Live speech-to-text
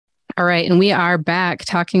All right. And we are back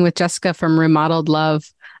talking with Jessica from Remodeled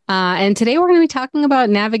Love. And today we're going to be talking about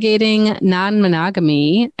navigating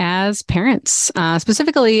non-monogamy as parents.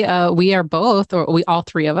 Specifically, we are both, or we all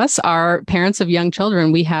three of us, are parents of young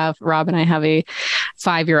children. Rob and I have a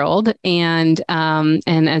 5-year-old. And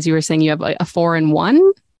as you were saying, you have a 4 and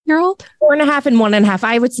 1-year-old? 4.5 and 1.5.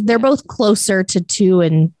 I would say they're both closer to 2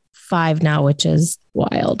 and 5 now, which is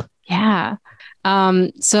wild. Yeah.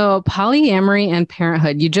 So polyamory and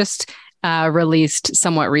parenthood, you just released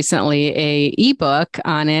somewhat recently a ebook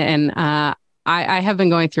on it, and I have been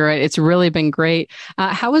going through it. It's really been great.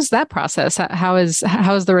 How was that process? How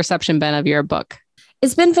has the reception been of your book?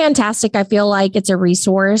 It's been fantastic. I feel like it's a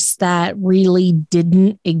resource that really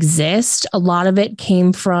didn't exist. A lot of it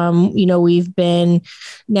came from, we've been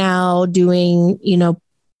now doing,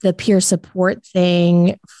 the peer support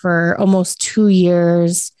thing for almost 2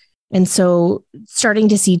 years. And so starting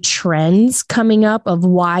to see trends coming up of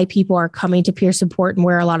why people are coming to peer support and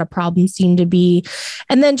where a lot of problems seem to be.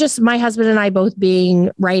 And then just my husband and I both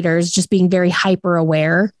being writers, just being very hyper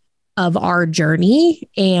aware of our journey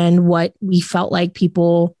and what we felt like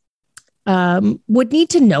people would need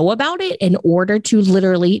to know about it in order to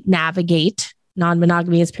literally navigate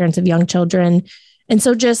non-monogamy as parents of young children. And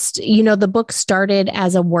so just, the book started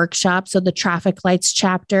as a workshop. So the traffic lights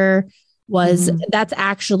chapter that's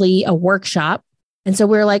actually a workshop. And so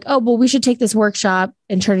we were like, oh, well, we should take this workshop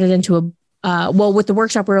and turn it into with the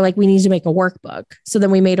workshop, we were like, we need to make a workbook. So then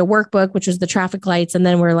we made a workbook, which was the traffic lights. And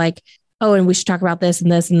then we're like, oh, and we should talk about this and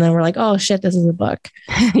this. And then we're like, oh shit, this is a book.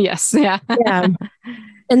 Yes. Yeah. Yeah.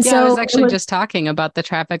 And so I was actually just talking about the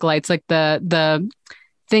traffic lights, like the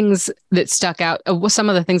things that stuck out. Some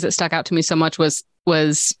of the things that stuck out to me so much was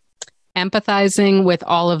empathizing with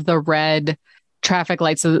all of the red traffic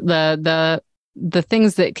lights, the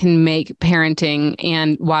things that can make parenting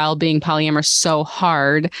and while being polyamorous so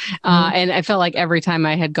hard. And I felt like every time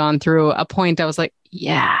I had gone through a point, I was like,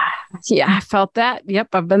 yeah, I felt that. Yep.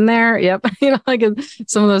 I've been there. Yep. Like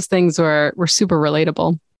some of those things were super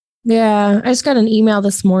relatable. Yeah. I just got an email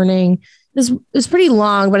this morning. This was pretty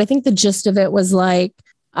long, but I think the gist of it was like,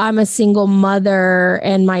 I'm a single mother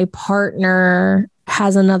and my partner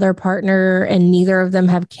has another partner and neither of them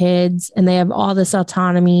have kids and they have all this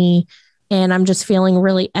autonomy and I'm just feeling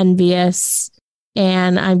really envious.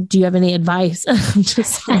 And do you have any advice? I'm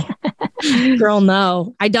just like, girl,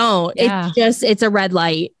 no, I don't. Yeah. It's a red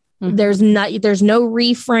light. Mm-hmm. There's no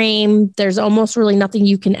reframe. There's almost really nothing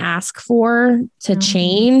you can ask for to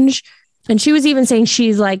change. And she was even saying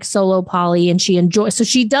she's like solo poly and she enjoys, so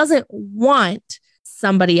she doesn't want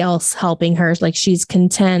somebody else helping her. Like she's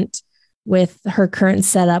content with her current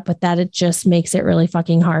setup, but that it just makes it really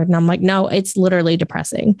fucking hard. And I'm like, no, it's literally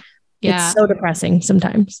depressing. Yeah. It's so depressing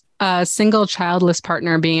sometimes. A single childless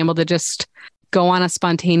partner being able to just go on a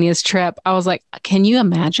spontaneous trip. I was like, can you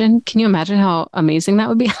imagine how amazing that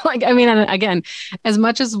would be? Like, I mean, again, as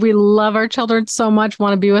much as we love our children so much,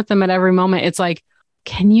 want to be with them at every moment, it's like,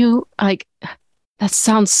 can you that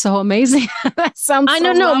sounds so amazing. That sounds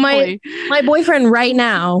so lovely. My boyfriend right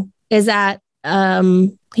now is at,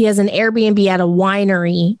 he has an Airbnb at a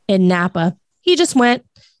winery in Napa. He just left.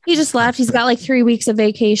 He's got like 3 weeks of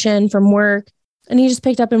vacation from work and he just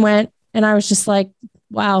picked up and went. And I was just like,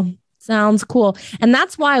 wow, sounds cool. And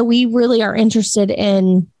that's why we really are interested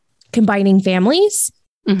in combining families,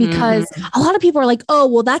 because a lot of people are like, oh,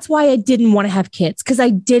 well, that's why I didn't want to have kids, because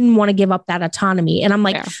I didn't want to give up that autonomy. And I'm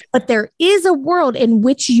like, but there is a world in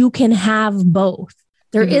which you can have both.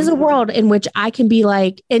 There is a world in which I can be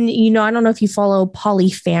like, and I don't know if you follow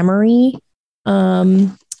Polyfamory,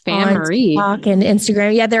 on TikTok and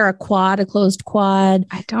Instagram. Yeah, they're a closed quad.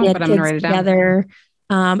 I don't, but I'm gonna write it together.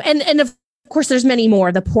 And of course, there's many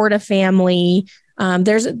more. The Porta family.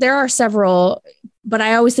 There are several, but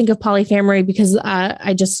I always think of Polyfamory because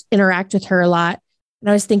I just interact with her a lot. And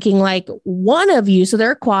I was thinking like one of you, so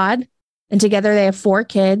they're a quad, and together they have 4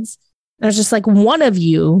 kids. And I was just like, one of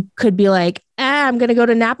you could be like, I'm going to go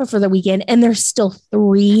to Napa for the weekend. And there's still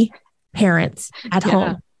 3 parents at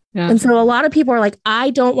home. Yeah. And so a lot of people are like,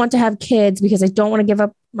 I don't want to have kids because I don't want to give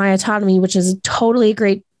up my autonomy, which is totally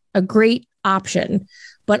a great option.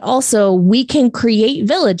 But also we can create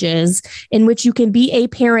villages in which you can be a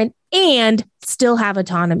parent and still have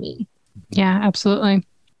autonomy. Yeah, absolutely.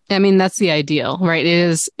 I mean, that's the ideal, right?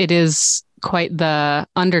 It is quite the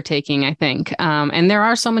undertaking, I think. And there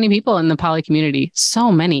are so many people in the poly community,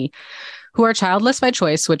 so many who are childless by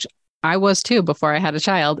choice, which I was too before I had a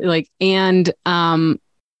child, and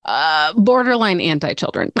borderline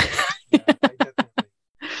anti-children.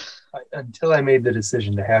 Until I made the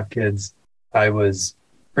decision to have kids, I was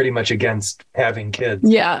pretty much against having kids.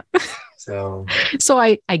 Yeah. So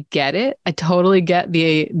I get it. I totally get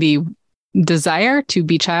the desire to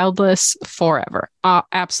be childless forever.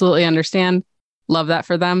 Absolutely understand. Love that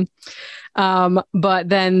for them. But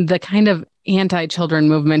then the kind of anti-children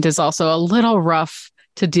movement is also a little rough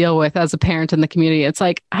to deal with as a parent in the community. It's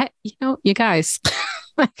like, you guys,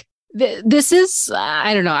 like this is,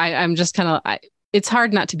 I don't know. I'm just kind of, it's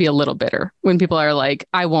hard not to be a little bitter when people are like,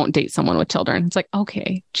 I won't date someone with children. It's like,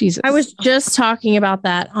 okay, Jesus. I was just talking about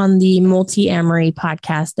that on the Multi-Amory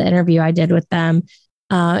podcast, the interview I did with them.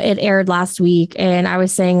 It aired last week. And I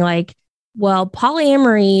was saying like, well,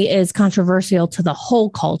 polyamory is controversial to the whole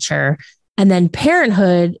culture. And then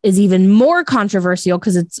parenthood is even more controversial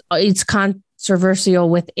because it's controversial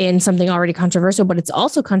within something already controversial, but it's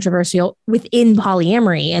also controversial within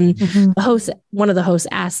polyamory. And one of the hosts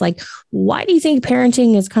asked, like, why do you think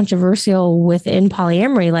parenting is controversial within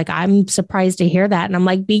polyamory? Like, I'm surprised to hear that. And I'm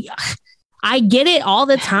like, I get it all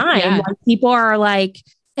the time. Yeah. Like, people are like,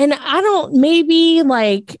 and maybe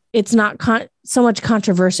like it's not so much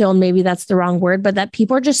controversial, and maybe that's the wrong word, but that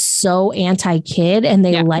people are just so anti-kid and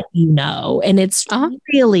they let you know. And it's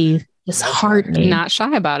really disheartening. Not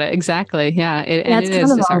shy about it. Exactly. Yeah. And it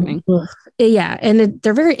is disheartening. Yeah. And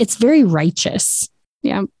it's very righteous.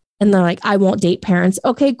 Yeah. And they're like, I won't date parents.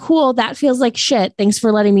 Okay, cool. That feels like shit. Thanks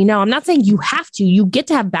for letting me know. I'm not saying you have to. You get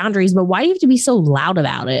to have boundaries, but why do you have to be so loud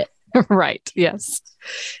about it? Right. Yes.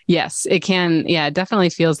 Yes, it can. Yeah, it definitely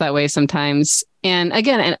feels that way sometimes. And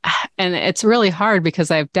again, and it's really hard because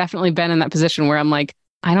I've definitely been in that position where I'm like,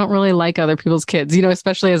 I don't really like other people's kids,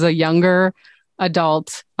 especially as a younger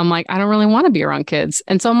adult. I'm like, I don't really want to be around kids.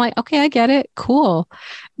 And so I'm like, okay, I get it. Cool.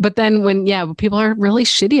 But then when people are really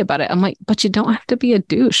shitty about it, I'm like, but you don't have to be a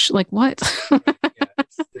douche. Like what?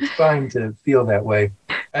 It's fine to feel that way.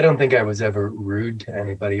 I don't think I was ever rude to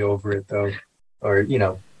anybody over it though. Or,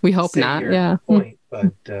 we hope not. Yeah. Point,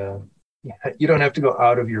 but you don't have to go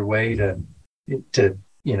out of your way to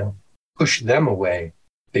push them away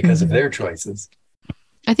because of their choices.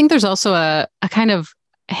 I think there's also a kind of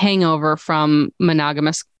hangover from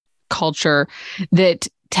monogamous culture that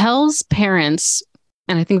tells parents,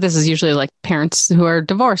 and I think this is usually like parents who are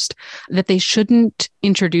divorced, that they shouldn't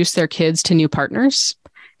introduce their kids to new partners.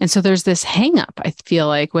 And so there's this hang up, I feel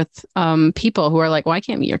like, with people who are like, well, I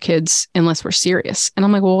can't meet your kids unless we're serious. And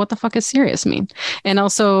I'm like, well, what the fuck does serious mean? And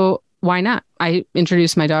also, why not? I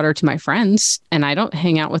introduce my daughter to my friends and I don't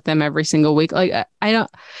hang out with them every single week. Like, I don't,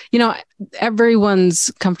 everyone's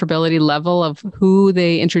comfortability level of who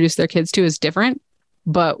they introduce their kids to is different.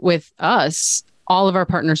 But with us, all of our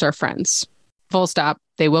partners are friends. Full stop.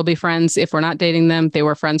 They will be friends. If we're not dating them, they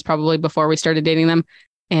were friends probably before we started dating them.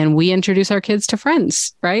 And we introduce our kids to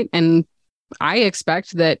friends, right? And I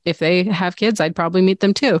expect that if they have kids, I'd probably meet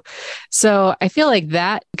them too. So I feel like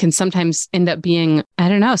that can sometimes end up being, I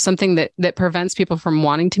don't know, something that prevents people from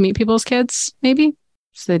wanting to meet people's kids, maybe.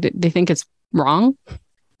 So they think it's wrong.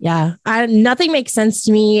 Yeah, nothing makes sense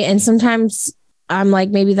to me. And sometimes I'm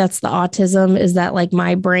like, maybe that's the autism, is that like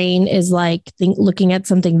my brain is like looking at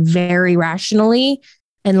something very rationally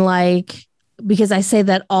and like, because I say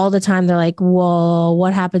that all the time. They're like, well,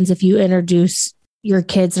 what happens if you introduce your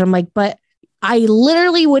kids? And I'm like, but I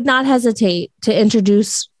literally would not hesitate to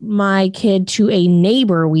introduce my kid to a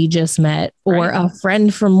neighbor we just met or a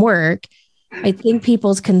friend from work. I think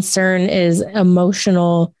people's concern is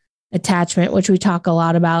emotional attachment, which we talk a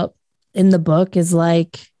lot about in the book, is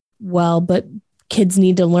like, well, but kids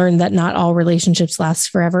need to learn that not all relationships last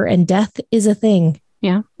forever and death is a thing.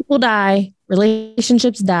 Yeah. People die.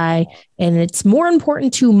 Relationships die, and it's more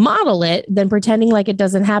important to model it than pretending like it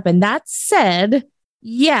doesn't happen. That said,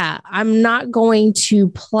 yeah, I'm not going to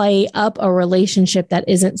play up a relationship that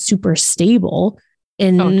isn't super stable.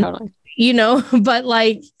 Totally. But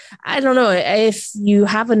like, I don't know, if you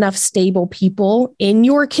have enough stable people in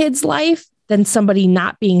your kid's life, then somebody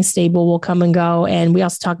not being stable will come and go. And we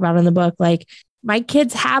also talk about in the book, like my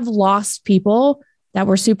kids have lost people that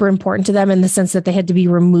were super important to them in the sense that they had to be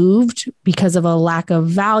removed because of a lack of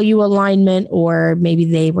value alignment, or maybe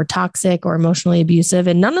they were toxic or emotionally abusive.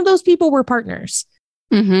 And none of those people were partners.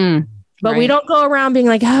 Mm-hmm. But we don't go around being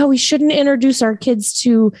like, oh, we shouldn't introduce our kids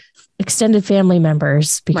to extended family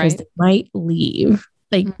members because they might leave.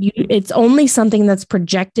 Like it's only something that's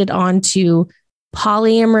projected onto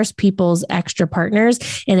polyamorous people's extra partners.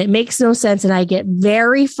 And it makes no sense. And I get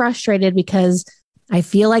very frustrated because I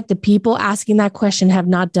feel like the people asking that question have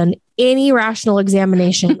not done any rational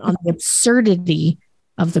examination on the absurdity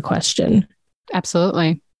of the question.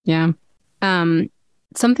 Absolutely. Yeah.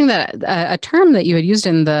 Something that a term that you had used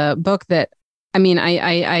in the book that I mean,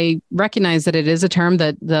 I recognize that it is a term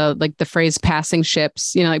that the phrase passing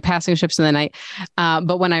ships, like passing ships in the night.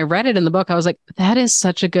 But when I read it in the book, I was like, that is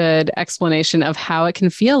such a good explanation of how it can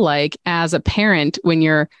feel like as a parent when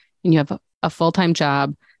you have a full-time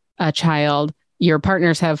job, a child, your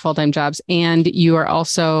partners have full-time jobs, and you are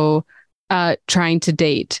also trying to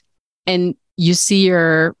date, and you see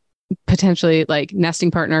your potentially like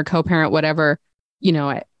nesting partner, co-parent, whatever,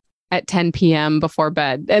 at 10 p.m. before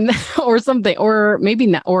bed and or something, or maybe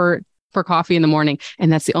not, or for coffee in the morning. And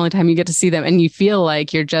that's the only time you get to see them. And you feel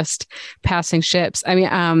like you're just passing ships. I mean,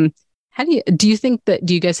 how do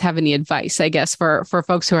you guys have any advice, I guess, for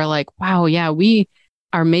folks who are like, wow, yeah, we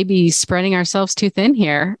are maybe spreading ourselves too thin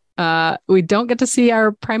here. We don't get to see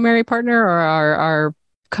our primary partner or our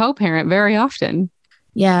co-parent very often.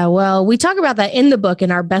 Yeah, well, we talk about that in the book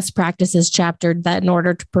in our best practices chapter, that in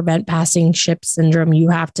order to prevent passing ship syndrome, you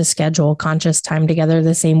have to schedule conscious time together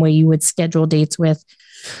the same way you would schedule dates with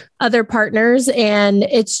other partners. And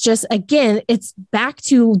it's just, again, it's back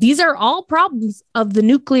to, these are all problems of the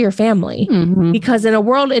nuclear family, because in a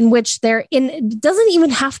world in which it doesn't even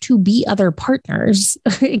have to be other partners.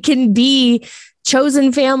 It can be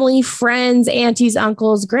chosen family, friends, aunties,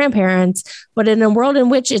 uncles, grandparents. But in a world in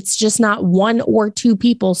which it's just not one or two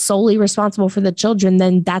people solely responsible for the children,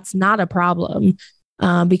 then that's not a problem,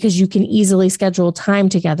 because you can easily schedule time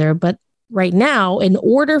together. But right now, in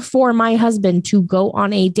order for my husband to go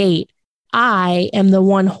on a date, I am the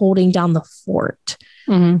one holding down the fort.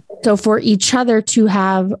 So for each other to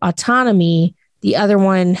have autonomy, the other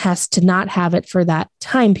one has to not have it for that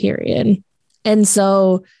time period. And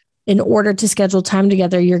so in order to schedule time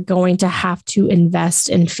together, you're going to have to invest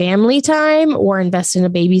in family time or invest in a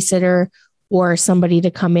babysitter or somebody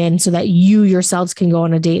to come in so that you yourselves can go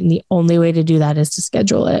on a date. And the only way to do that is to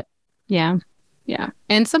schedule it. Yeah. Yeah.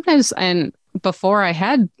 And sometimes, and before I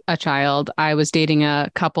had a child, I was dating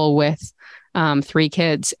a couple with 3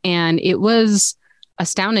 kids, and it was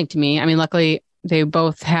astounding to me. I mean, luckily they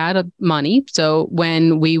both had money. So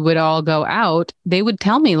when we would all go out, they would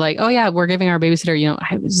tell me like, oh yeah, we're giving our babysitter,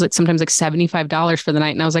 it was like sometimes like $75 for the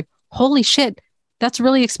night. And I was like, holy shit, that's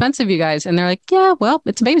really expensive, you guys. And they're like, yeah, well,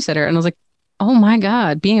 it's a babysitter. And I was like, oh my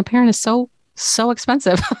God, being a parent is so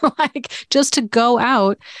expensive. Like just to go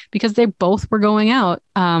out, because they both were going out.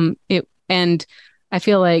 And I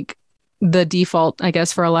feel like the default, I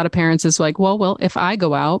guess, for a lot of parents is like, well, if I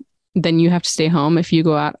go out, then you have to stay home. If you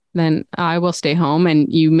go out, then I will stay home. And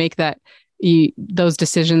you make those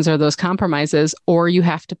decisions or those compromises, or you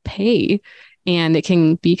have to pay. And it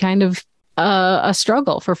can be kind of a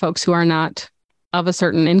struggle for folks who are not of a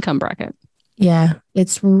certain income bracket. Yeah,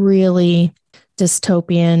 it's really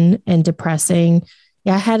dystopian and depressing.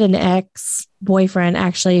 Yeah, I had an ex-boyfriend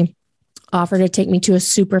actually offer to take me to a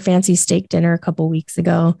super fancy steak dinner a couple weeks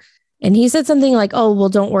ago. And he said something like, oh, well,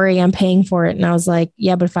 don't worry, I'm paying for it. And I was like,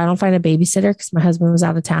 yeah, but if I don't find a babysitter, because my husband was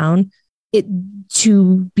out of town,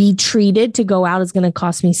 to be treated to go out is going to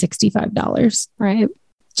cost me $65. Right.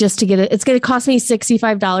 Just to get it. It's going to cost me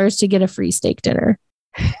 $65 to get a free steak dinner.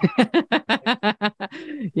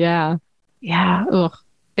 Yeah. Yeah. Ugh.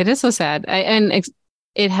 It is so sad.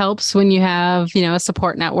 It helps when you have, a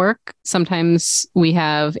support network. Sometimes we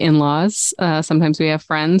have in-laws. Sometimes we have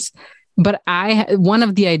friends. But one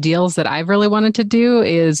of the ideals that I've really wanted to do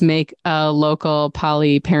is make a local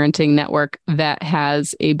poly parenting network that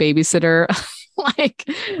has a babysitter, like,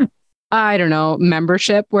 I don't know,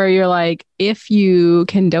 membership where you're like, if you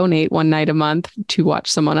can donate one night a month to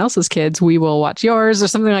watch someone else's kids, we will watch yours, or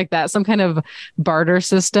something like that. Some kind of barter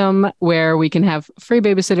system where we can have free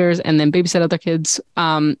babysitters and then babysit other kids.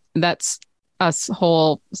 That's a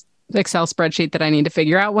whole Excel spreadsheet that I need to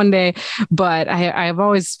figure out one day. But I've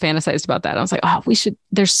always fantasized about that. I was like, oh,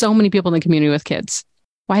 there's so many people in the community with kids.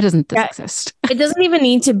 Why doesn't this exist? It doesn't even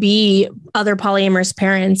need to be other polyamorous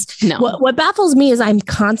parents. No. What baffles me is I'm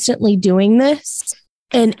constantly doing this,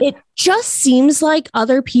 and it just seems like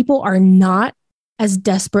other people are not as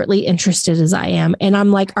desperately interested as I am. And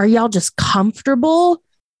I'm like, are y'all just comfortable?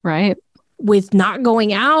 Right. With not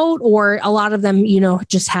going out, or a lot of them,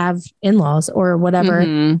 just have in-laws or whatever.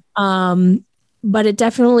 Mm-hmm. But it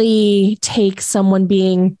definitely takes someone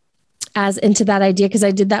being as into that idea, because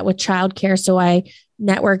I did that with childcare. So I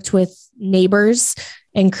networked with neighbors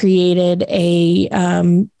and created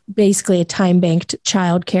basically a time banked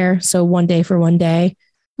childcare. So one day for one day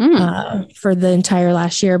for the entire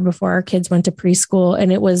last year before our kids went to preschool.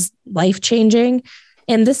 And it was life-changing.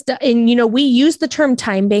 And we use the term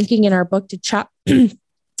time banking in our book to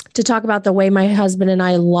talk about the way my husband and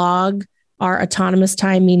I log our autonomous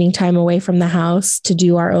time, meaning time away from the house to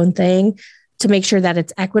do our own thing, to make sure that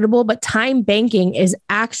it's equitable. But time banking is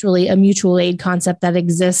actually a mutual aid concept that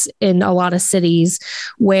exists in a lot of cities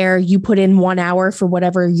where you put in 1 hour for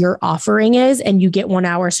whatever your offering is and you get 1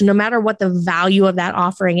 hour. So no matter what the value of that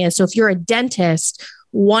offering is. So if you're a dentist,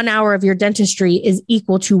 1 hour of your dentistry is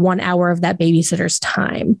equal to 1 hour of that babysitter's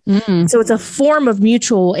time. So it's a form of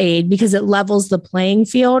mutual aid because it levels the playing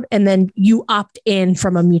field and then you opt in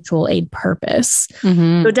from a mutual aid purpose.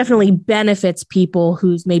 So it definitely benefits people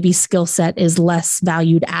whose maybe skill set is less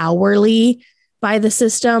valued hourly by the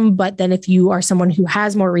system. But then if you are someone who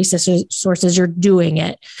has more resources, you're doing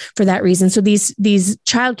it for that reason. So these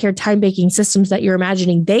childcare time banking systems that you're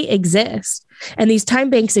imagining, they exist. And these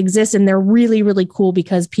time banks exist and they're really, really cool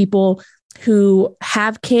because people who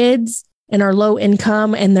have kids and are low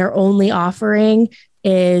income and their only offering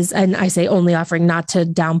is, and I say only offering, not to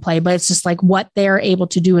downplay, but it's just like what they're able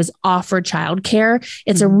to do is offer childcare.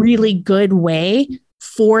 It's a really good way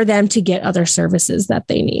for them to get other services that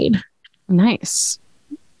they need. Nice.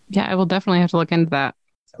 Yeah, I will definitely have to look into that.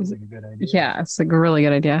 Sounds like a good idea. Yeah, it's like a really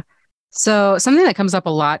good idea. So something that comes up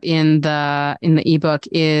a lot in the ebook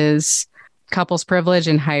is couples privilege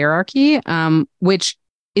and hierarchy, which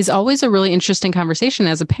is always a really interesting conversation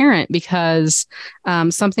as a parent because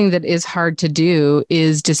something that is hard to do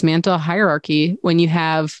is dismantle hierarchy when you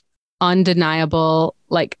have undeniable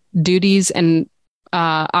like duties and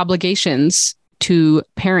obligations to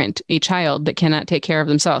parent a child that cannot take care of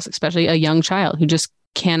themselves, especially a young child who just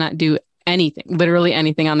cannot do anything, literally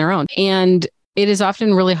anything on their own. And it is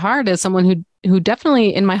often really hard as someone who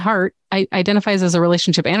definitely in my heart identifies as a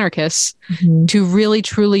relationship anarchist to really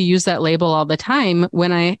truly use that label all the time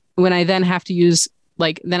when I then have to use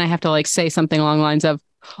then I have to say something along the lines of,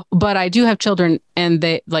 but I do have children and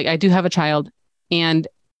I do have a child and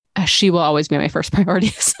she will always be my first priority.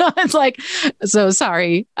 So it's so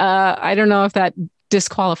sorry. I don't know if that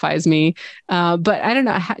disqualifies me. But I don't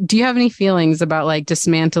know. Do you have any feelings about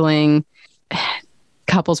dismantling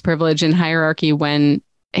couples privilege and hierarchy when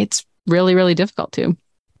it's really, really difficult to?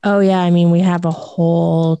 Oh yeah. I mean, we have a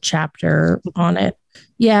whole chapter on it.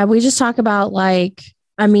 Yeah. We just talk about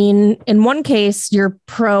in one case, you're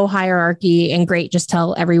pro hierarchy and great. Just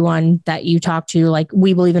tell everyone that you talk to,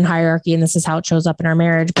 we believe in hierarchy and this is how it shows up in our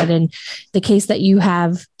marriage. But in the case that you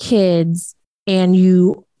have kids and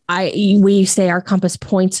we say our compass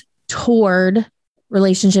points toward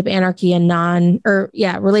relationship anarchy and non-hierarchy.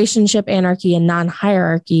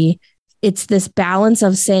 It's this balance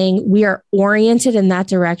of saying we are oriented in that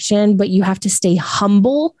direction, but you have to stay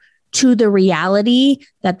humble to the reality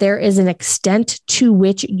that there is an extent to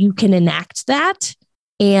which you can enact that.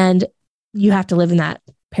 And you have to live in that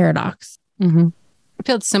paradox. I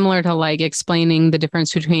feel it's similar to explaining the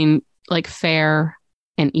difference between fair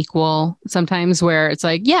and equal sometimes, where it's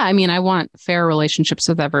I want fair relationships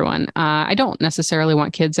with everyone. I don't necessarily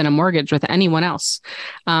want kids and a mortgage with anyone else.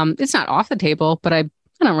 It's not off the table, but I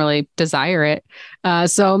don't really desire it.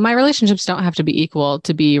 So my relationships don't have to be equal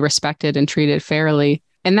to be respected and treated fairly.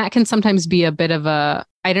 And that can sometimes be a bit of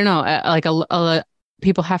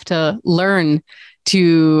people have to learn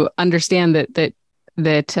to understand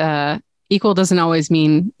that equal doesn't always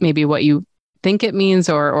mean maybe what you think it means,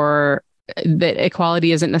 or that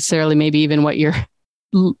equality isn't necessarily maybe even what you're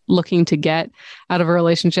looking to get out of a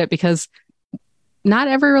relationship, because not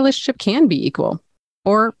every relationship can be equal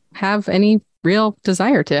or have any real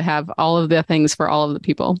desire to have all of the things for all of the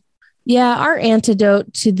people. Yeah, our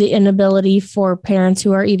antidote to the inability for parents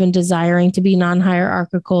who are even desiring to be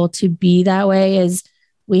non-hierarchical to be that way is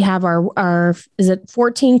we have our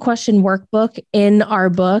 14 question workbook in our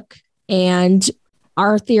book. And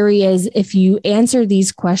our theory is if you answer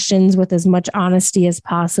these questions with as much honesty as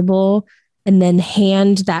possible and then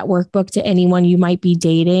hand that workbook to anyone you might be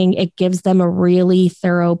dating, it gives them a really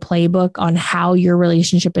thorough playbook on how your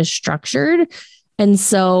relationship is structured. And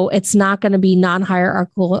so it's not going to be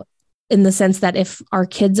non-hierarchical in the sense that if our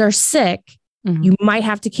kids are sick, you might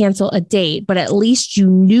have to cancel a date, but at least you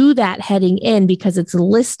knew that heading in because it's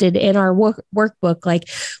listed in our workbook.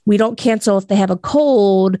 We don't cancel if they have a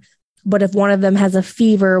cold, but if one of them has a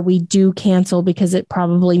fever, we do cancel because it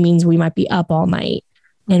probably means we might be up all night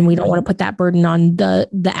and we don't want to put that burden on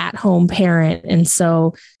the at-home parent. And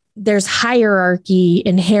so there's hierarchy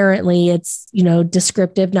inherently. It's,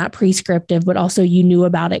 descriptive, not prescriptive, but also you knew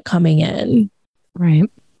about it coming in. Right.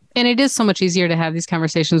 And it is so much easier to have these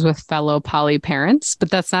conversations with fellow poly parents,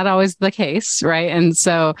 but that's not always the case, right? And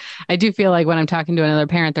so I do feel like when I'm talking to another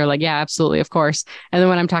parent, they're like, yeah, absolutely, of course. And then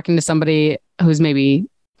when I'm talking to somebody who's maybe,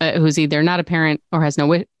 who's either not a parent or has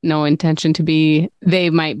no intention to be, they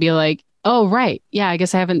might be like, oh, right. Yeah, I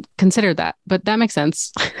guess I haven't considered that, but that makes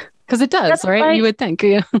sense. Because it does, right? You would think,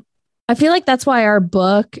 yeah. I feel like that's why our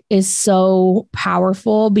book is so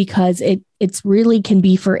powerful, because it's really can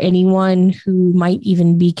be for anyone who might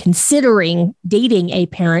even be considering dating a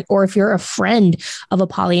parent, or if you're a friend of a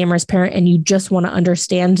polyamorous parent and you just want to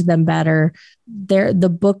understand them better. The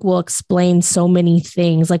book will explain so many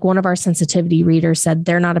things. Like one of our sensitivity readers said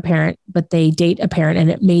they're not a parent, but they date a parent,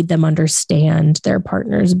 and it made them understand their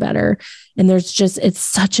partners better. And it's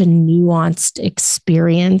such a nuanced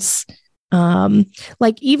experience.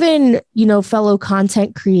 Like even, fellow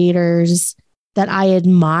content creators that I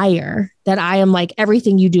admire, that I am like,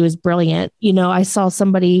 everything you do is brilliant. I saw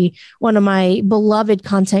one of my beloved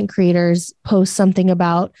content creators post something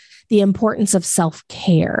about the importance of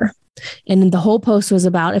self-care. And the whole post was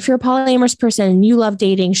about, if you're a polyamorous person and you love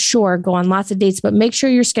dating, sure, go on lots of dates, but make sure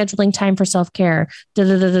you're scheduling time for self-care. Da,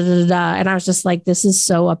 da, da, da, da, da. And I was just like, this is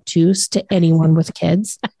so obtuse to anyone with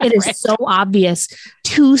kids. It is so obvious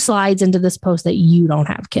 2 slides into this post that you don't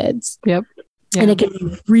have kids. Yep. Yeah. And it can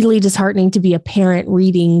be really disheartening to be a parent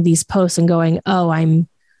reading these posts and going, oh, I'm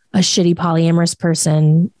a shitty polyamorous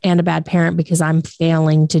person and a bad parent because I'm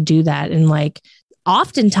failing to do that. And like,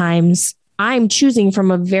 oftentimes I'm choosing from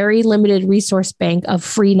a very limited resource bank of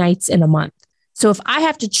free nights in a month. So if I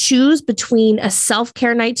have to choose between a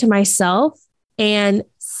self-care night to myself and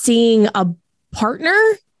seeing a partner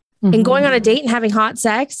and going on a date and having hot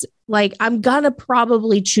sex, like I'm going to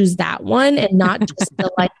probably choose that one and not just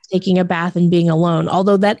the like taking a bath and being alone,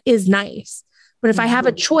 although that is nice. But if I have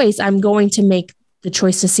a choice, I'm going to make the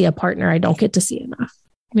choice to see a partner I don't get to see enough.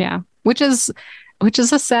 Yeah. Which is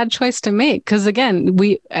a sad choice to make. Because again,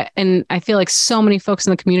 and I feel like so many folks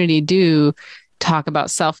in the community do talk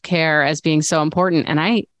about self-care as being so important. And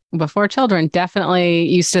I, before children, definitely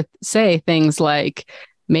used to say things like,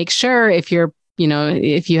 make sure if you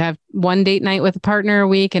have one date night with a partner a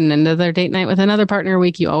week and another date night with another partner a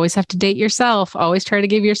week, you always have to date yourself. Always try to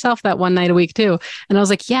give yourself that one night a week too. And I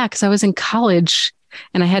was like, yeah, because I was in college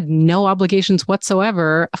and I had no obligations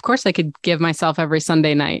whatsoever. Of course, I could give myself every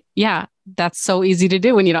Sunday night. Yeah, that's so easy to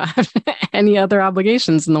do when you don't have any other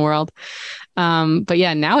obligations in the world. But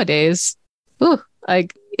yeah, nowadays,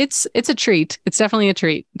 like it's a treat. It's definitely a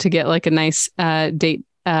treat to get like a nice date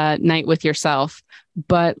night with yourself.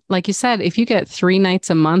 But like you said, if you get 3 nights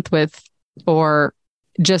a month or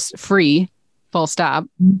just free, full stop,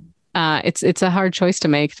 it's a hard choice to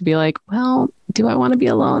make, to be like, well, do I want to be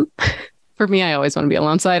alone? For me, I always want to be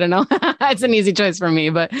alone. So I don't know. It's an easy choice for me,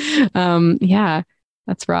 but yeah,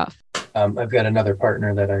 that's rough. I've got another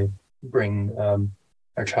partner that I bring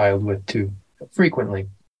our child with too frequently.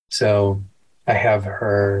 So I have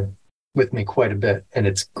her with me quite a bit, and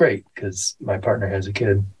it's great because my partner has a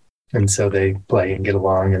kid. And so they play and get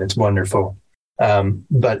along, and it's wonderful.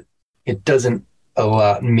 But it doesn't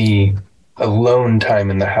allot me alone time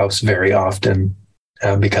in the house very often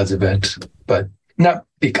because of it. But not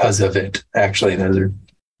because of it, actually.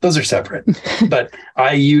 Those are separate. But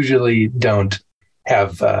I usually don't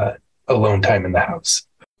have alone time in the house.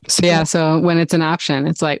 So yeah, so when it's an option,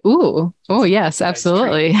 it's like, ooh, oh yes,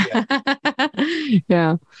 absolutely.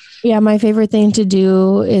 Yeah. Yeah, my favorite thing to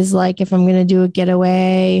do is like, if I'm going to do a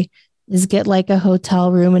getaway, is get like a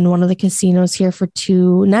hotel room in one of the casinos here for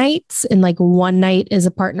 2 nights. And like one night is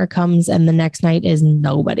a partner comes and the next night is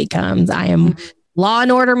nobody comes. I am Law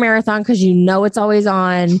and Order marathon because it's always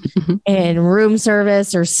on, and room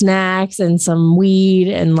service or snacks and some weed.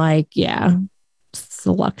 And like, yeah, it's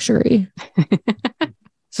a luxury.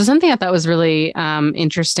 So something I thought was really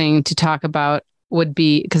interesting to talk about would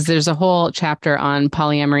be, because there's a whole chapter on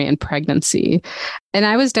polyamory and pregnancy. And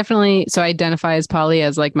I was definitely, so I identify as poly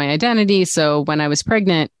as like my identity. So when I was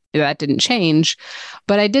pregnant, that didn't change,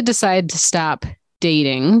 but I did decide to stop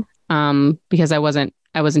dating because I wasn't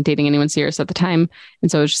dating anyone serious at the time.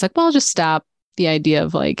 And so I was just like, well, I'll just stop. The idea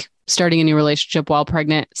of like starting a new relationship while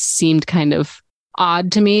pregnant seemed kind of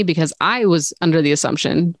odd to me, because I was under the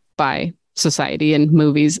assumption by society and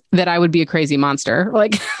movies that I would be a crazy monster,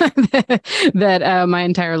 like that my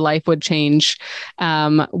entire life would change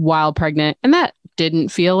while pregnant. And that didn't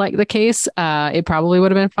feel like the case. It probably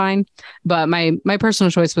would have been fine. But my personal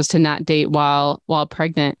choice was to not date while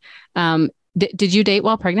pregnant. Did you date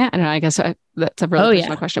while pregnant? I don't know. I guess that's a really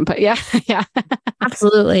personal question, but yeah. Yeah.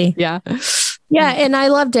 Absolutely. Yeah. Yeah. And I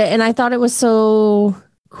loved it. And I thought it was so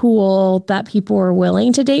cool that people were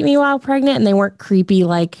willing to date me while pregnant, and they weren't creepy,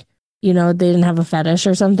 like, they didn't have a fetish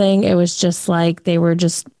or something. It was just like, they were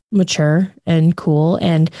just mature and cool.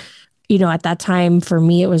 And, at that time for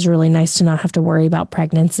me, it was really nice to not have to worry about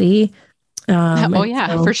pregnancy.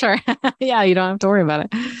 For sure. Yeah. You don't have to worry about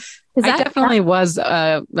it.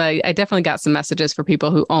 I definitely got some messages for people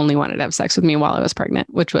who only wanted to have sex with me while I was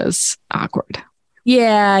pregnant, which was awkward.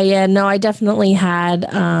 Yeah. No, I definitely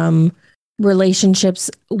had relationships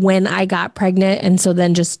when I got pregnant. And so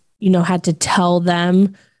then just, had to tell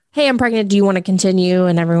them, hey, I'm pregnant. Do you want to continue?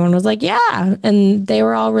 And everyone was like, yeah. And they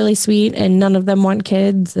were all really sweet and none of them want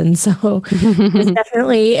kids. And so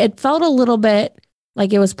it felt a little bit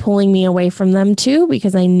like it was pulling me away from them too,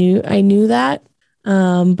 because I knew that.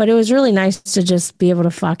 But it was really nice to just be able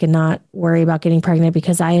to fuck and not worry about getting pregnant,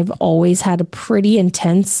 because I have always had a pretty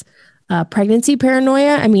intense pregnancy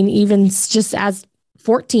paranoia. I mean, even just as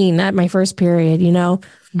 14 at my first period,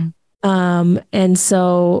 and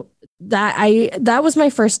so that was my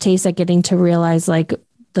first taste at getting to realize like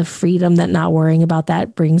the freedom that not worrying about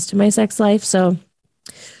that brings to my sex life. So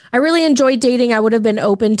I really enjoyed dating. I would have been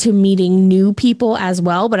open to meeting new people as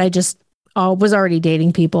well, but I just was already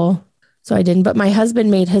dating people, so I didn't. But my husband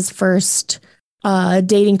made his first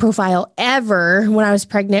dating profile ever when I was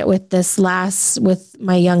pregnant with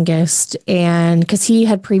my youngest, and because he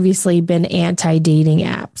had previously been anti-dating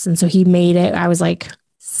apps, and so he made it. I was like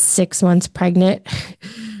 6 months pregnant,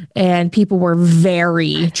 and people were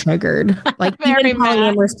very triggered. Like even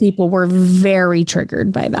polyamorous people were very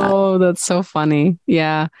triggered by that. Oh, that's so funny.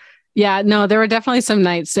 Yeah. Yeah, no, there were definitely some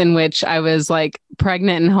nights in which I was like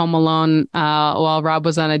pregnant and home alone while Rob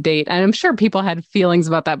was on a date. And I'm sure people had feelings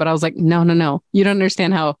about that, but I was like, no. You don't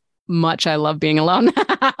understand how much I love being alone.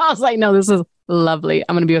 I was like, no, this is lovely.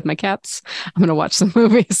 I'm going to be with my cats. I'm going to watch some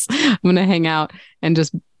movies. I'm going to hang out and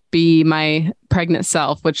just be my pregnant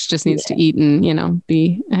self, which just needs to eat and,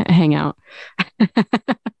 hang out.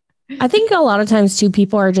 I think a lot of times too,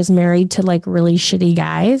 people are just married to like really shitty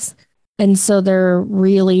guys. And so they're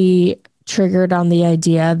really triggered on the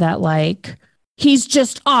idea that like, he's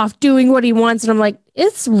just off doing what he wants. And I'm like,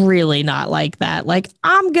 it's really not like that. Like,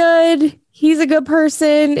 I'm good. He's a good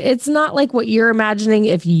person. It's not like what you're imagining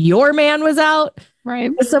if your man was out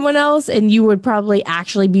with someone else and you would probably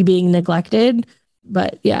actually be being neglected.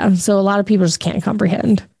 But yeah, so a lot of people just can't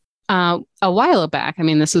comprehend. A while back, I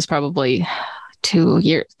mean, this was probably 3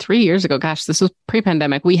 years ago. Gosh, this was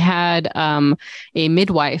pre-pandemic. We had a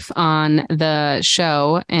midwife on the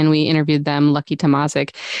show and we interviewed them, Lucky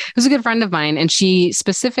Tomazik, who's a good friend of mine. And she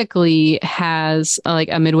specifically has like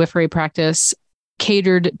a midwifery practice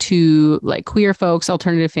catered to like queer folks,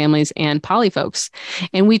 alternative families, and poly folks.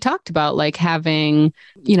 And we talked about like having,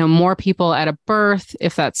 more people at a birth,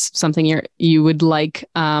 if that's something you would like,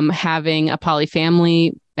 having a poly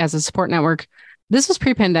family as a support network. This was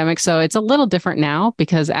pre-pandemic, so it's a little different now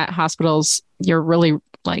because at hospitals, you're really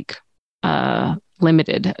like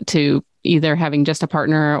limited to either having just a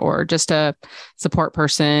partner or just a support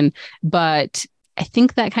person. But I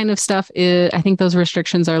think that kind of stuff I think those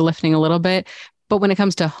restrictions are lifting a little bit. But when it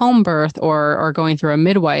comes to home birth or going through a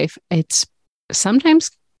midwife, it's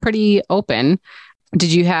sometimes pretty open.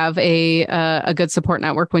 Did you have a good support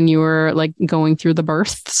network when you were like going through the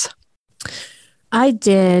births? I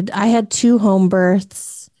did. I had 2 home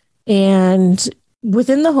births, and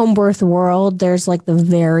within the home birth world, there's like the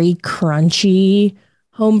very crunchy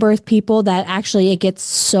home birth people that actually it gets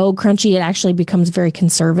so crunchy, it actually becomes very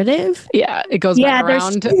conservative. Yeah, it goes back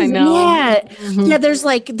around. I know. Yeah. Mm-hmm. Yeah,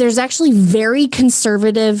 there's actually very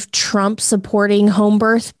conservative Trump supporting home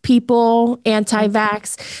birth people,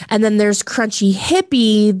 anti-vax, and then there's crunchy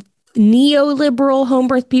hippie neoliberal home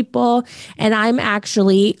birth people, and I'm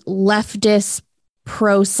actually leftist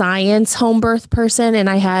pro-science home birth person, and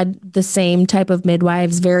I had the same type of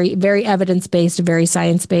midwives, very, very evidence-based, very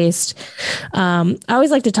science-based. I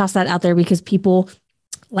always like to toss that out there because people,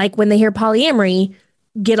 like when they hear polyamory,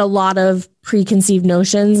 get a lot of preconceived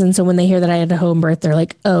notions, and so when they hear that I had a home birth, they're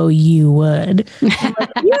like, "Oh, you would." I'm like,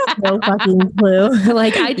 you have no fucking clue.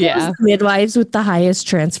 Like I chose midwives with the highest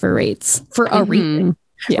transfer rates for a reason,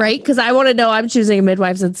 right? Because I want to know I'm choosing a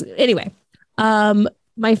midwife. Anyway.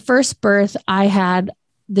 My first birth, I had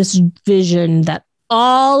this vision that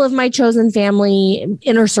all of my chosen family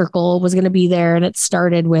inner circle was going to be there. And it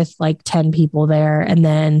started with like 10 people there. And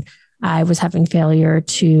then I was having failure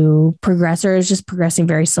to progress, or it was just progressing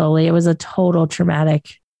very slowly. It was a total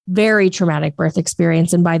very traumatic birth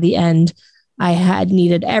experience. And by the end, I had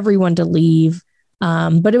needed everyone to leave.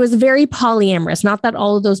 But it was very polyamorous. Not that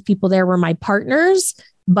all of those people there were my partners,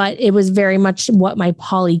 but it was very much what my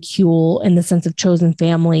polycule in the sense of chosen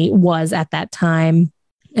family was at that time.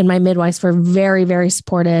 And my midwives were very, very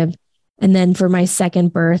supportive. And then for my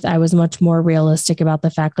second birth, I was much more realistic about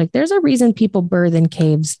the fact, like, there's a reason people birth in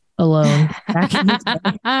caves alone.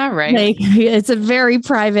 Right. Like, it's a very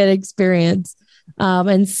private experience.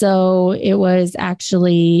 And so it was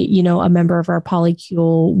actually, a member of our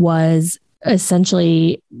polycule was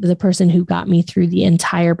essentially the person who got me through the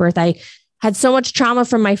entire birth. I had so much trauma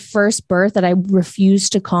from my first birth that I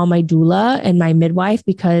refused to call my doula and my midwife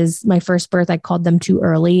because my first birth, I called them too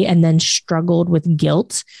early and then struggled with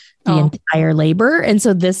guilt the entire labor. And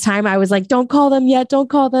so this time I was like, don't call them yet. Don't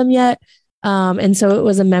call them yet. And so it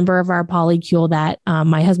was a member of our polycule that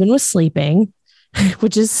my husband was sleeping,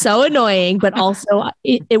 which is so annoying, but also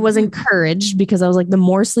it was encouraged because I was like, the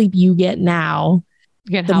more sleep you get now,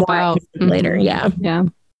 you can help out later. Yeah. Yeah.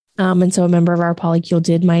 And so a member of our polycule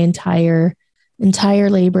did my entire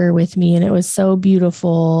labor with me. And it was so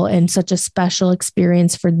beautiful and such a special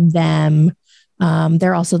experience for them.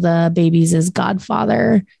 They're also the baby's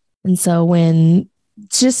godfather. And so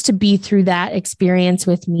just to be through that experience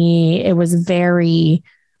with me, it was very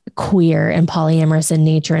queer and polyamorous in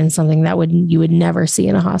nature and something that you would never see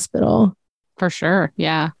in a hospital. For sure.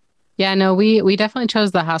 Yeah. Yeah, no, we definitely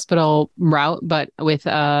chose the hospital route, but with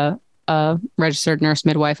a registered nurse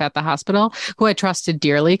midwife at the hospital who I trusted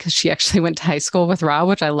dearly because she actually went to high school with Rob,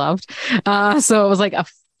 which I loved. So it was like a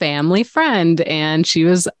family friend, and she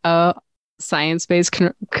was a science-based,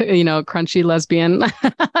 crunchy lesbian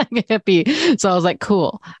hippie. So I was like,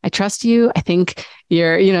 cool, I trust you. I think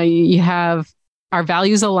you have our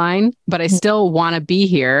values align, but I still want to be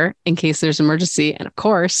here in case there's an emergency. And of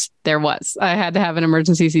course I had to have an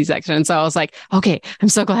emergency C-section. And so I was like, okay, I'm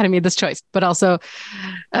so glad I made this choice, but also,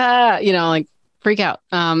 like freak out.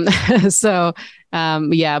 But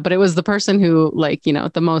it was the person who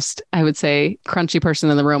the most, I would say, crunchy person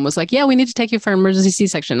in the room was like, yeah, we need to take you for an emergency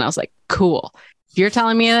C-section. And I was like, cool. If you're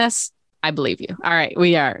telling me this, I believe you. All right,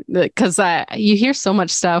 we are. Because you hear so much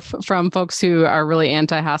stuff from folks who are really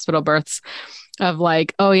anti-hospital births of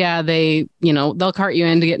like, oh yeah, they'll cart you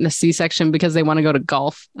in to get in a C-section because they want to go to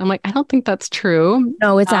golf. I'm like, I don't think that's true.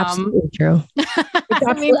 No, it's absolutely true.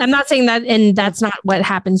 I'm not saying that, and that's not what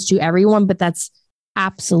happens to everyone, but that's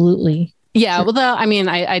absolutely. Yeah. Well,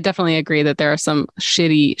 I definitely agree that there are some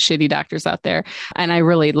shitty doctors out there, and I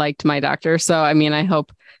really liked my doctor. So, I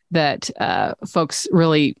hope that folks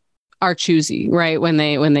really are choosy, right? When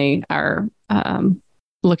they are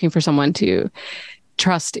looking for someone to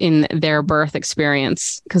trust in their birth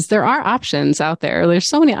experience, because there are options out there. There's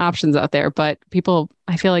so many options out there, but people,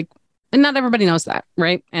 I feel like, and not everybody knows that,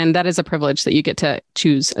 right? And that is a privilege that you get to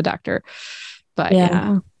choose a doctor. But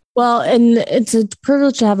yeah. Well, and it's a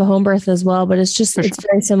privilege to have a home birth as well, but it's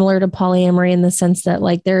very similar to polyamory in the sense that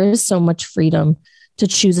there is so much freedom to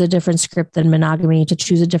choose a different script than monogamy, to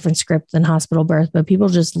choose a different script than hospital birth, but people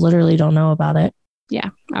just literally don't know about it. Yeah,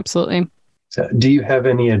 absolutely. So do you have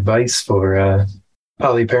any advice for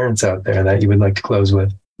poly parents out there that you would like to close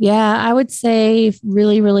with? Yeah, I would say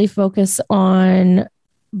really, really focus on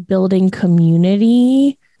building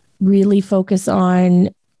community, really focus on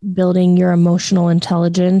building your emotional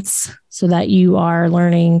intelligence so that you are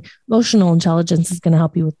learning. Emotional intelligence is going to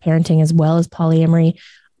help you with parenting as well as polyamory.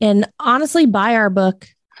 And honestly, buy our book,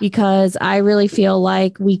 because I really feel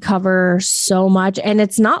like we cover so much, and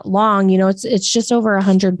it's not long, it's just over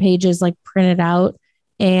 100 pages, printed out.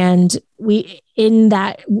 And in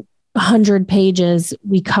that 100 pages,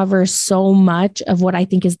 we cover so much of what I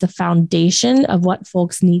think is the foundation of what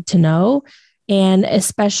folks need to know. And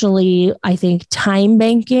especially, I think time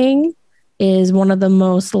banking is one of the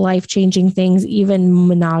most life-changing things even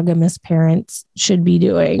monogamous parents should be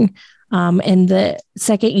doing. And the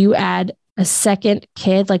second you add a second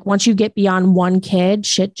kid, once you get beyond one kid,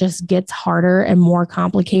 shit just gets harder and more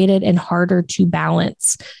complicated and harder to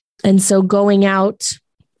balance. And so going out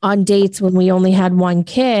on dates when we only had one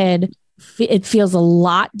kid, it feels a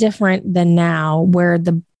lot different than now, where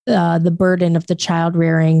the burden of the child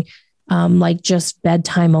rearing, just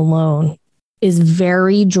bedtime alone, is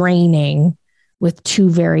very draining with two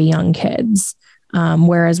very young kids.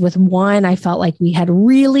 Whereas with one, I felt like we had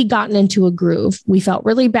really gotten into a groove. We felt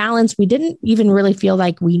really balanced. We didn't even really feel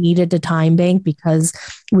like we needed to time bank because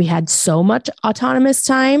we had so much autonomous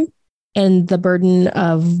time, and the burden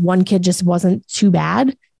of one kid just wasn't too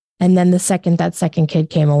bad. And then that second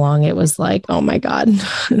kid came along, it was like, oh my God,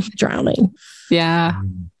 drowning. Yeah,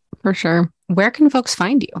 for sure. Where can folks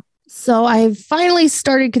find you? So I finally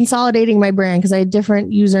started consolidating my brand because I had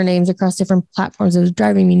different usernames across different platforms. It was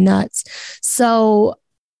driving me nuts. So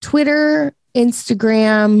Twitter,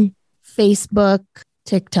 Instagram, Facebook,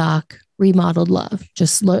 TikTok, Remodeled Love.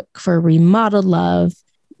 Just look for Remodeled Love.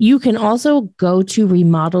 You can also go to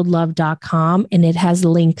remodeledlove.com, and it has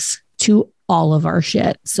links to all of our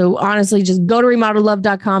shit. So honestly, just go to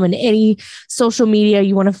remodeledlove.com, and any social media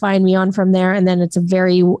you want to find me on from there. And then it's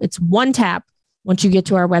one tap once you get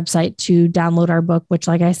to our website to download our book, which,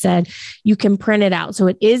 like I said, you can print it out. So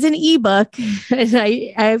it is an ebook. And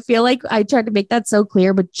I feel like I tried to make that so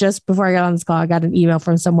clear, but just before I got on this call, I got an email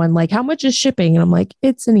from someone like, how much is shipping? And I'm like,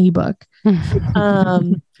 it's an ebook.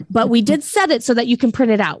 But we did set it so that you can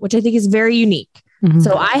print it out, which I think is very unique. Mm-hmm.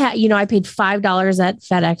 So I paid $5 at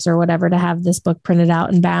FedEx or whatever to have this book printed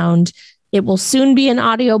out and bound. It will soon be an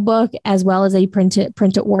audiobook as well as a print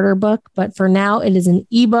to order book. But for now, it is an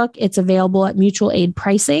ebook. It's available at mutual aid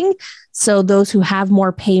pricing. So those who have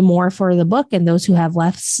more pay more for the book, and those who have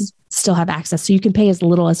less still have access. So you can pay as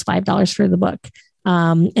little as $5 for the book.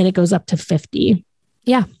 And it goes up to $50.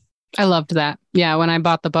 Yeah. I loved that. Yeah. When I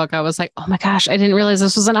bought the book, I was like, oh my gosh, I didn't realize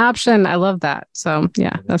this was an option. I love that. So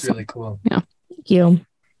yeah, that's really cool. Yeah. Thank you.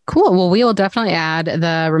 Cool. Well, we will definitely add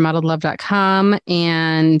the remodeledlove.com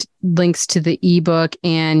and links to the ebook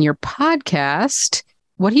and your podcast.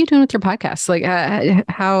 What are you doing with your podcast? Like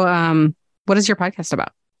what is your podcast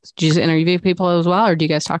about? Do you just interview people as well, or do you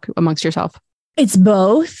guys talk amongst yourself? It's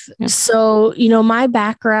both. Yeah. So, my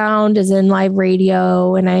background is in live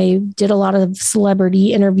radio, and I did a lot of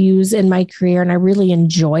celebrity interviews in my career, and I really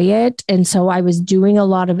enjoy it. And so I was doing a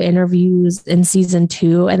lot of interviews in season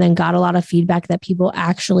 2, and then got a lot of feedback that people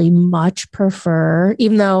actually much prefer,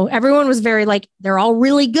 even though everyone was very like, they're all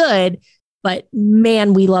really good, but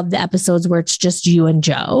man, we love the episodes where it's just you and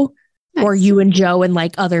Joe. Nice. Or you and Joe and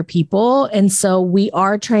like other people. And so we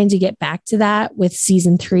are trying to get back to that with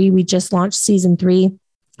season 3. We just launched season 3,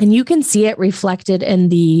 and you can see it reflected in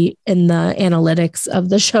the analytics of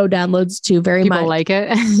the show downloads too. Very people much like it.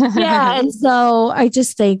 Yeah. And so I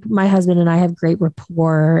just think my husband and I have great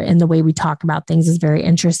rapport, and the way we talk about things is very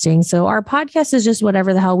interesting. So our podcast is just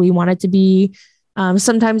whatever the hell we want it to be.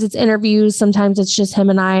 Sometimes it's interviews. Sometimes it's just him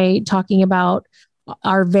and I talking about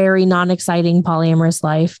our very non-exciting polyamorous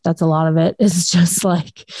life. That's a lot of it. It's just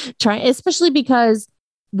like trying, especially because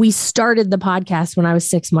we started the podcast when I was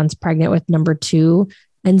 6 months pregnant with number 2.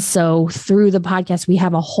 And so through the podcast, we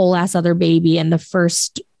have a whole ass other baby. And the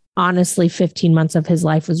first, honestly, 15 months of his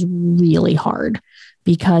life was really hard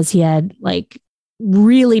because he had like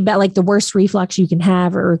really bad, like the worst reflux you can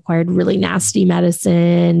have. It required really nasty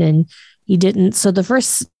medicine, and he didn't. So the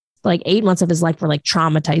first like 8 months of his life were like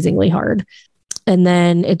traumatizingly hard. And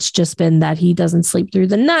then it's just been that he doesn't sleep through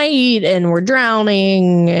the night, and we're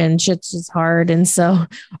drowning, and shit's just hard. And so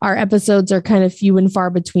our episodes are kind of few and far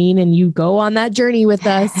between, and you go on that journey with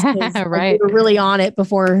us. Right. We were really on it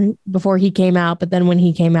before he came out. But then when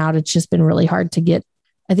he came out, it's just been really hard to get.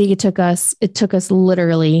 I think it took us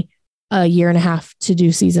literally a year and a half to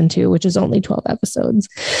do season 2, which is only 12 episodes.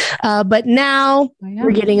 But now we're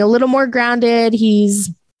getting a little more grounded. He's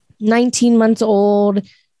 19 months old,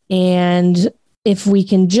 and if we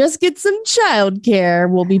can just get some childcare,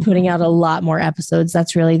 we'll be putting out a lot more episodes.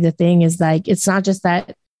 That's really the thing, is like, it's not just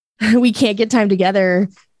that we can't get time together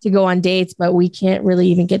to go on dates, but we can't really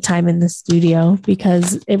even get time in the studio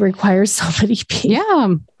because it requires so many people.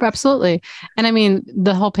 Yeah, absolutely. And I mean,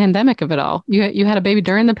 the whole pandemic of it all, you had a baby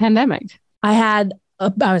during the pandemic. I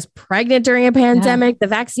was pregnant during a pandemic. Yeah. The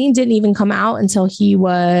vaccine didn't even come out until he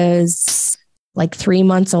was like 3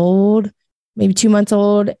 months old. Maybe 2 months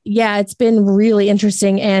old. Yeah, it's been really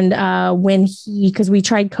interesting. And because we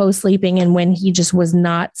tried co-sleeping, and when he just was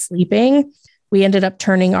not sleeping, we ended up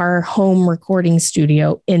turning our home recording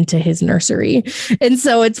studio into his nursery. And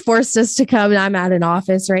so it's forced us to come. I'm at an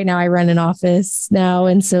office right now. I run an office now.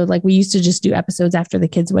 And so like we used to just do episodes after the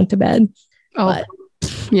kids went to bed. Oh,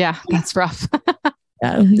 yeah, that's rough.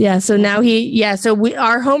 Yeah. So now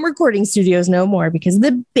our home recording studio is no more because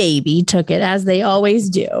the baby took it, as they always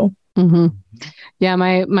do. Mm-hmm. Yeah,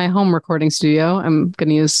 my home recording studio, I'm going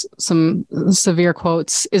to use some severe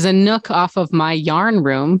quotes, is a nook off of my yarn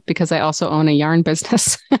room because I also own a yarn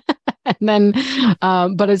business. And then,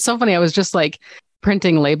 but it's so funny. I was just like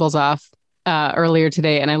printing labels off earlier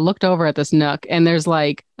today, and I looked over at this nook, and there's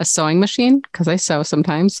like a sewing machine because I sew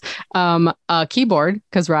sometimes, a keyboard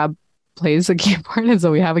because Rob plays a keyboard, and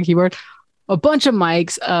so we have a keyboard, a bunch of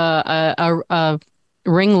mics, a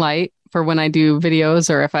ring light for when I do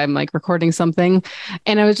videos or if I'm like recording something.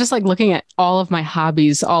 And I was just like looking at all of my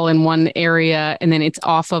hobbies all in one area, and then it's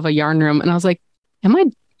off of a yarn room. And I was like, am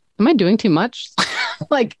I doing too much?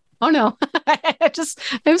 Like, oh no, I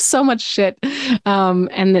have so much shit. And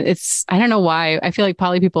I don't know why. I feel like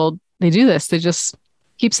poly people, they do this. They just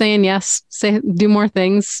keep saying yes, do more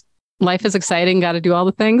things. Life is exciting. Got to do all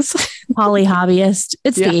the things. Poly hobbyist.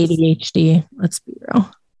 It's the ADHD. Let's be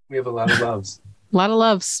real. We have a lot of loves. A lot of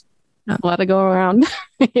loves. A lot to go around.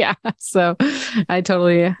 Yeah. So I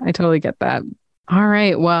totally get that. All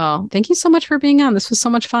right. Well, thank you so much for being on. This was so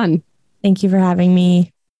much fun. Thank you for having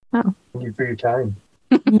me. Oh. Thank you for your time.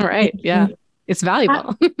 Right. Yeah. It's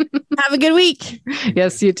valuable. Have a good week.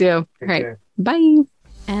 Yes, you too. Take Right. care. Bye.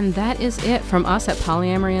 And that is it from us at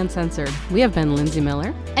Polyamory Uncensored. We have been Lindsay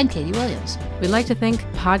Miller and Katie Williams. We'd like to thank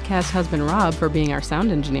podcast husband Rob for being our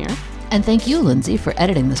sound engineer. And thank you, Lindsay, for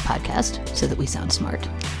editing this podcast so that we sound smart.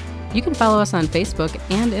 You can follow us on Facebook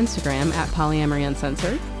and Instagram at Polyamory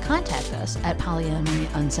Uncensored. Contact us at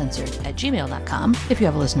polyamoryuncensored@gmail.com if you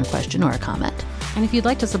have a listener question or a comment. And if you'd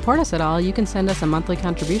like to support us at all, you can send us a monthly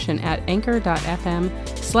contribution at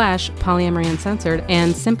anchor.fm/Polyamory Uncensored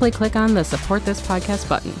and simply click on the Support This Podcast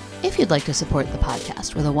button. If you'd like to support the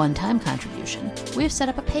podcast with a one-time contribution, we have set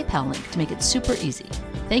up a PayPal link to make it super easy.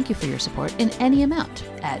 Thank you for your support in any amount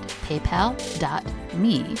at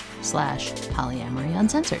paypal.me/Polyamory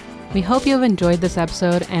Uncensored. We hope you have enjoyed this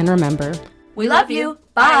episode, and remember, we love you.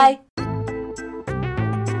 Bye.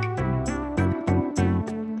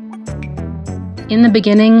 In the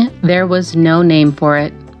beginning, there was no name for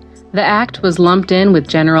it. The act was lumped in with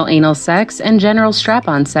general anal sex and general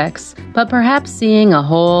strap-on sex, but perhaps seeing a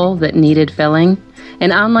hole that needed filling,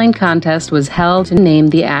 an online contest was held to name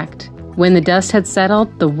the act. When the dust had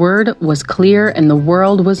settled, the word was clear and the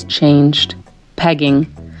world was changed. Pegging.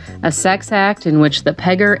 A sex act in which the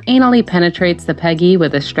pegger anally penetrates the peggee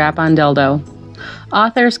with a strap-on dildo.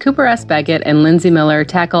 Authors Cooper S. Beckett and Lindsay Miller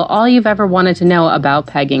tackle all you've ever wanted to know about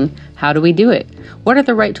pegging. How do we do it? What are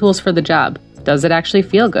the right tools for the job? Does it actually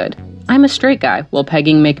feel good? I'm a straight guy. Will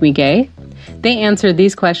pegging make me gay? They answer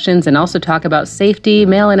these questions and also talk about safety,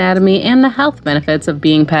 male anatomy, and the health benefits of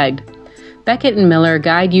being pegged. Beckett and Miller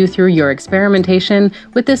guide you through your experimentation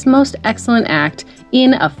with this most excellent act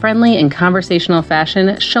in a friendly and conversational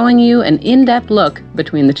fashion, showing you an in-depth look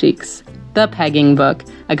between the cheeks. The Pegging Book,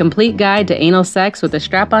 a complete guide to anal sex with a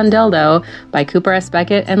strap-on dildo by Cooper S.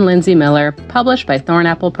 Beckett and Lindsay Miller, published by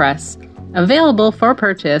Thornapple Press. Available for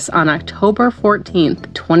purchase on October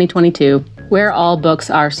 14th, 2022, where all books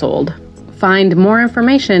are sold. Find more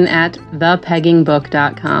information at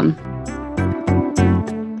thepeggingbook.com.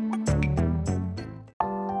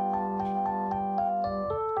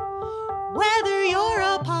 Whether you're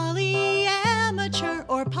a polyamateur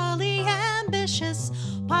or polyambitious,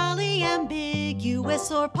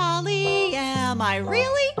 polyambiguous or polyam, I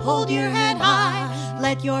really hold your head high,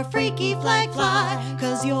 let your freaky flag fly,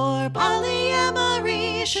 'cause your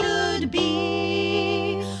polyamory should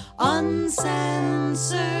be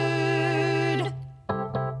uncensored.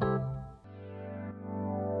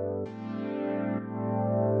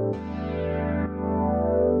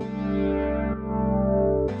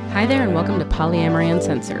 Hi there, and welcome to Polyamory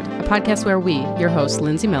Uncensored, a podcast where we, your hosts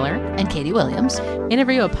Lindsay Miller and Katie Williams,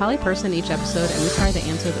 interview a poly person each episode, and we try to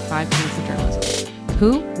answer the 5 tenets of journalism: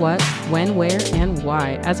 who, what, when, where, and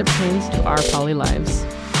why, as it pertains to our poly lives.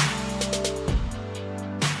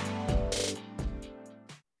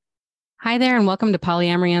 Hi there, and welcome to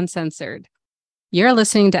Polyamory Uncensored. You're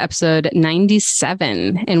listening to episode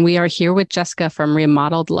 97, and we are here with Jessica from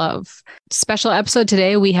Remodeled Love. Special episode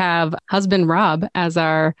today, we have husband Rob as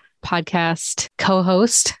our podcast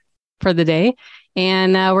co-host for the day,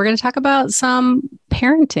 and we're going to talk about some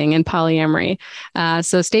parenting and polyamory.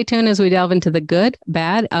 So stay tuned as we delve into the good,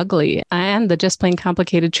 bad, ugly, and the just plain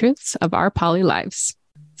complicated truths of our poly lives.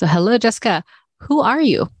 So hello, Jessica. Who are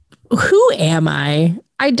you? Who am I?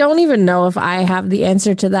 I don't even know if I have the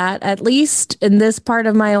answer to that. At least in this part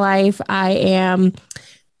of my life, I am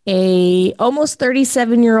a almost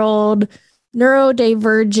 37-year-old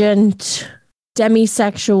neurodivergent,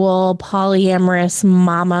 demisexual, polyamorous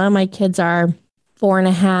mama. My kids are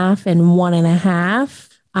 4.5 and 1.5.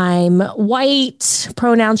 I'm white,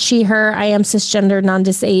 pronouns she, her. I am cisgender,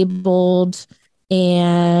 non-disabled,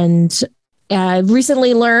 and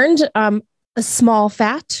recently learned a small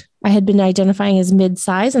fat. I had been identifying as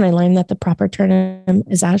mid-size, and I learned that the proper term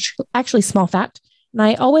is actually small fat. And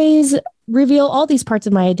I always reveal all these parts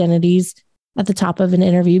of my identities at the top of an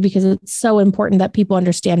interview because it's so important that people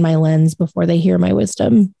understand my lens before they hear my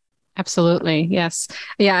wisdom. Absolutely. Yes.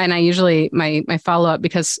 Yeah. And I usually, my follow-up,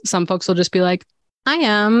 because some folks will just be like, I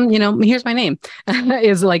am, here's my name,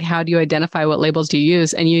 is like, how do you identify? What labels do you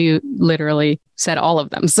use? And you literally said all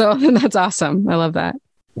of them. So that's awesome. I love that.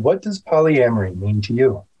 What does polyamory mean to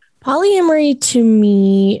you? Polyamory to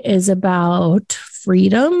me is about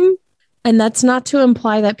freedom. And that's not to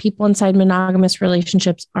imply that people inside monogamous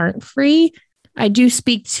relationships aren't free. I do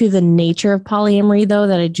speak to the nature of polyamory, though,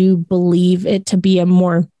 that I do believe it to be a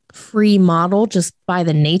more free model just by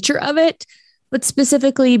the nature of it. But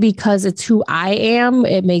specifically because it's who I am,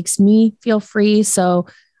 it makes me feel free. So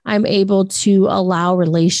I'm able to allow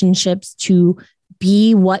relationships to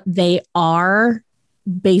be what they are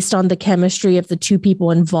based on the chemistry of the two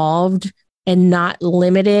people involved and not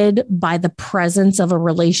limited by the presence of a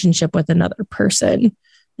relationship with another person.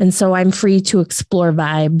 And so I'm free to explore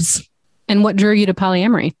vibes. And what drew you to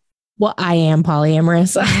polyamory? Well, I am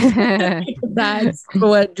polyamorous. That's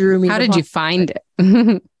what drew me. How did you find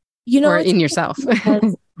it? Or in yourself?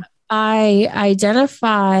 I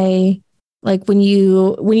identify, like, when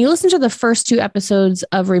you listen to the first 2 episodes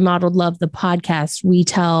of Remodeled Love, the podcast, we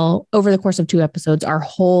tell over the course of 2 episodes our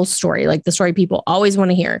whole story, like the story people always want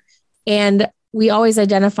to hear. And we always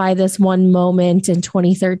identify this one moment in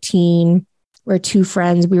 2013 where 2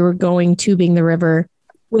 friends, we were going tubing the river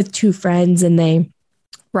with 2 friends, and they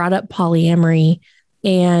brought up polyamory.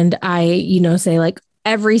 And I, say, like,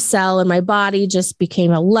 every cell in my body just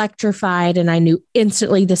became electrified, and I knew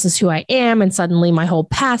instantly this is who I am. And suddenly my whole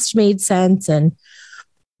past made sense. And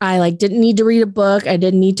I didn't need to read a book. I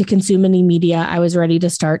didn't need to consume any media. I was ready to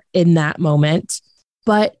start in that moment.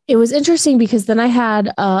 But it was interesting because then I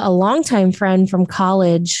had a longtime friend from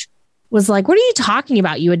college was like, "What are you talking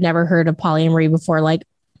about? You had never heard of polyamory before." Like,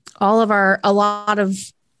 a lot of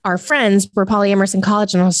our friends were polyamorous in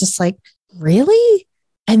college. And I was just like, really?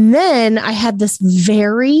 And then I had this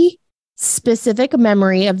very specific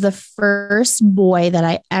memory of the first boy that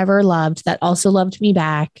I ever loved that also loved me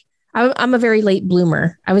back. I'm a very late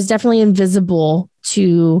bloomer. I was definitely invisible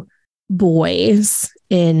to boys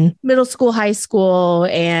in middle school, high school,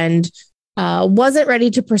 and wasn't ready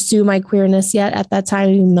to pursue my queerness yet at that time,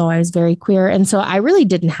 even though I was very queer. And so I really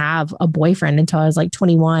didn't have a boyfriend until I was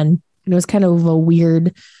 21. And it was kind of a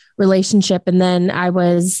weird relationship. And then I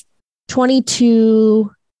was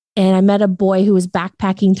 22 and I met a boy who was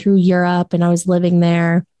backpacking through Europe, and I was living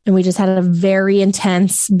there, and we just had a very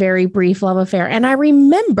intense, very brief love affair. And I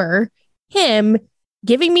remember him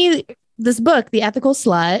giving me this book, The Ethical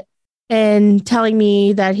Slut, and telling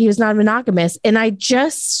me that he was not monogamous. And I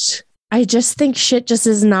just think shit just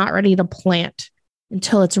is not ready to plant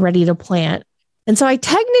until it's ready to plant. And so I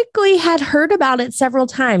technically had heard about it several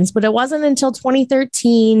times, but it wasn't until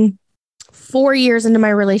 2013, 4 years into my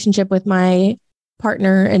relationship with my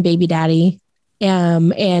partner and baby daddy,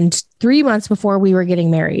 and 3 months before we were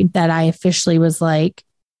getting married, that I officially was like,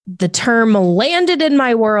 the term landed in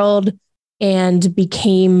my world and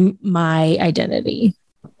became my identity.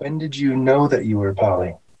 When did you know that you were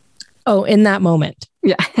poly? Oh, in that moment.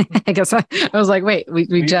 Yeah, I guess I was like, wait,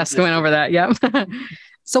 we just went over that. Yep.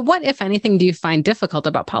 So what, if anything, do you find difficult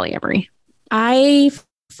about polyamory? I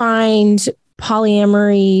find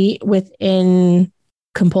polyamory within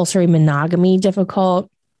compulsory monogamy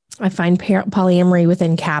difficult. I find polyamory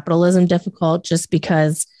within capitalism difficult just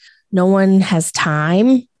because no one has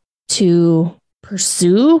time to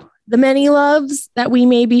pursue the many loves that we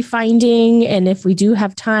may be finding. And if we do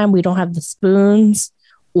have time, we don't have the spoons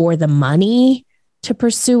or the money to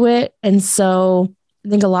pursue it. And so I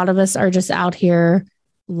think a lot of us are just out here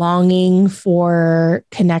longing for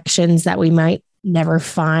connections that we might never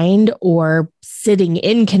find, or sitting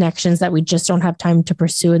in connections that we just don't have time to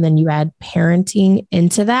pursue. And then you add parenting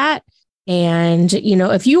into that. And,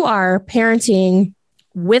 if you are parenting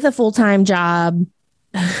with a full-time job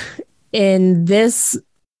in this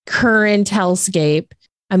current hellscape,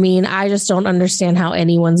 I just don't understand how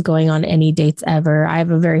anyone's going on any dates ever. I have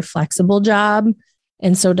a very flexible job,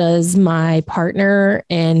 and so does my partner,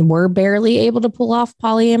 and we're barely able to pull off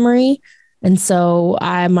polyamory. And so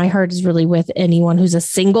my heart is really with anyone who's a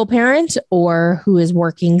single parent or who is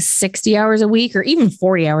working 60 hours a week or even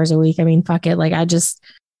 40 hours a week. Fuck it.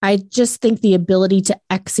 I just think the ability to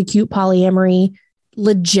execute polyamory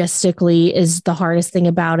logistically is the hardest thing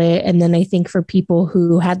about it. And then I think for people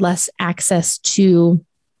who had less access to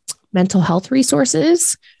mental health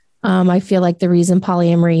resources, I feel like the reason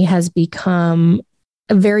polyamory has become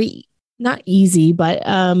a very, not easy, but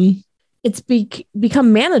it's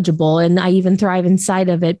become manageable. And I even thrive inside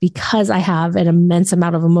of it because I have an immense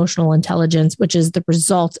amount of emotional intelligence, which is the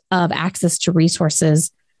result of access to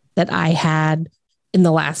resources that I had in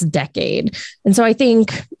the last decade. And so I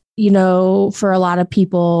think, for a lot of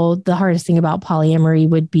people, the hardest thing about polyamory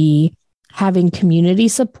would be having community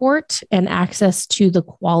support and access to the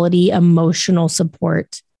quality emotional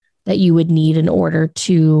support that you would need in order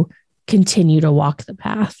to continue to walk the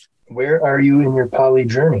path. Where are you in your poly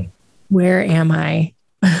journey? Where am I?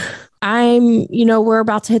 We're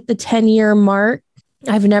about to hit the 10-year mark.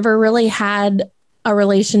 I've never really had a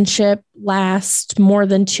relationship last more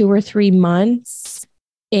than 2 or 3 months.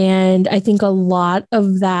 And I think a lot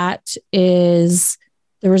of that is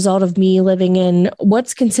the result of me living in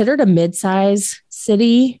what's considered a mid-size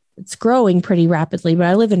city. It's growing pretty rapidly, but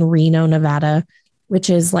I live in Reno, Nevada. which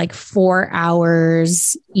is like 4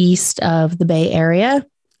 hours east of the Bay Area.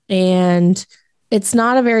 And it's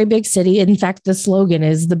not a very big city. In fact, the slogan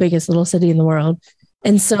is the biggest little city in the world.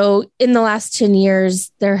 And so in the last 10 years,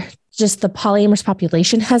 the polyamorous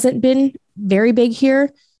population hasn't been very big here.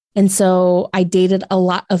 And so I dated a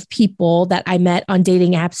lot of people that I met on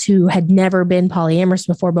dating apps who had never been polyamorous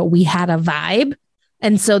before, but we had a vibe.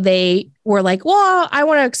 And so they were like, well, I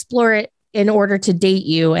want to explore it in order to date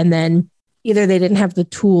you. And then either they didn't have the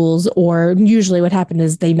tools, or usually what happened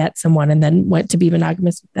is they met someone and then went to be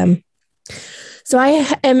monogamous with them. So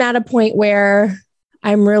I am at a point where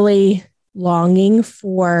I'm really longing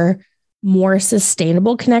for more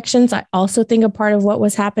sustainable connections. I also think a part of what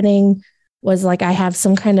was happening was like I have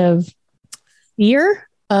some kind of fear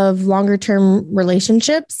of longer term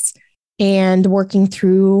relationships and working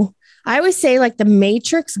through. I always say like the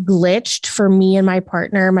matrix glitched for me and my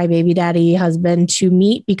partner, my baby daddy husband, to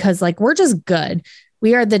meet because like we're just good.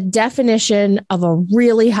 We are the definition of a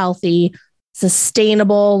really healthy,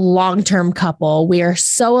 sustainable, long-term couple. We are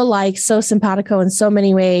so alike, so simpatico in so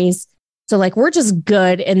many ways. So like, we're just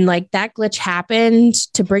good. And like that glitch happened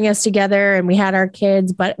to bring us together and we had our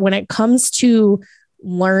kids. But when it comes to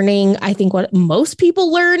learning, I think what most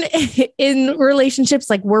people learn in relationships,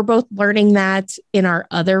 like we're both learning that in our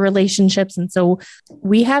other relationships. And so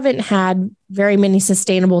we haven't had very many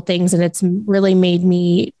sustainable things. And it's really made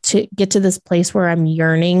me to get to this place where I'm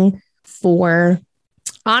yearning for,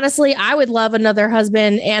 honestly, I would love another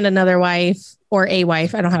husband and another wife. Or a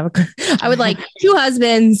wife. I would like 2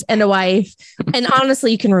 husbands and a wife. And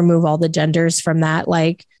honestly, you can remove all the genders from that.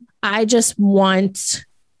 Like, I just want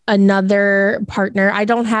another partner. I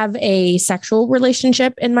don't have a sexual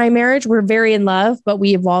relationship in my marriage. We're very in love, but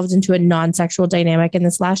we evolved into a non-sexual dynamic in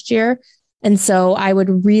this last year. And so I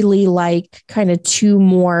would really like kind of 2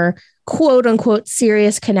 more quote unquote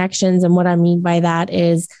serious connections. And what I mean by that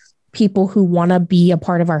is people who want to be a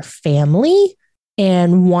part of our family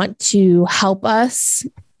and want to help us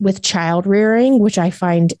with child rearing, which I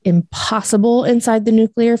find impossible inside the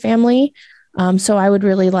nuclear family. So I would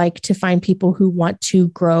really like to find people who want to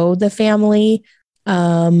grow the family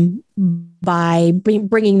by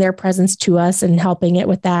bringing their presence to us and helping it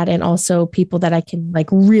with that. And also people that I can like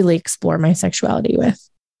really explore my sexuality with.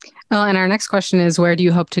 Well, and our next question is, where do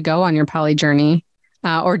you hope to go on your poly journey?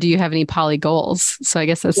 Or do you have any poly goals? So I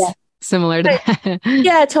guess that's similar to that.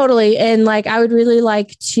 Yeah, totally. And like, I would really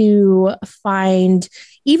like to find,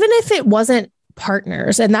 even if it wasn't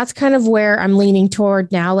partners, and that's kind of where I'm leaning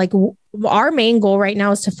toward now. Like our main goal right now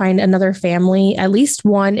is to find another family, at least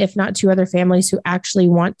 1, if not 2 other families who actually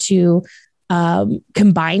want to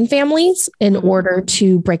combine families in order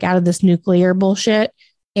to break out of this nuclear bullshit.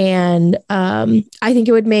 And I think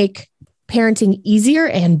it would make parenting easier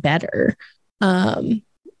and better.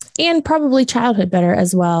 And probably childhood better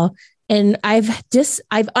as well. And I've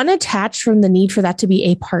unattached from the need for that to be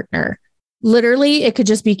a partner. Literally, it could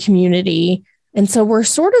just be community. And so we're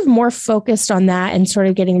sort of more focused on that and sort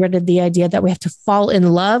of getting rid of the idea that we have to fall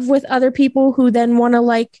in love with other people who then want to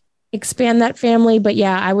like expand that family. But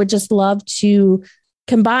yeah, I would just love to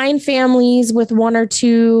combine families with 1 or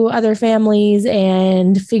 2 other families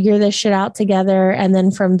and figure this shit out together. And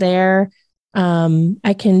then from there,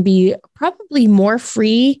 I can be probably more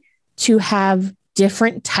free to have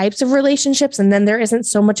different types of relationships. And then there isn't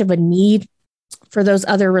so much of a need for those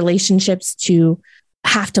other relationships to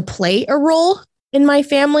have to play a role in my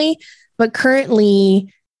family. But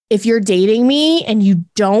currently, if you're dating me and you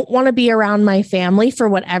don't want to be around my family for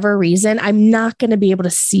whatever reason, I'm not going to be able to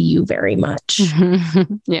see you very much.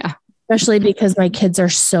 Yeah. Especially because my kids are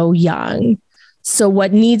so young. So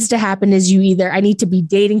what needs to happen is I need to be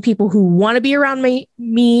dating people who want to be around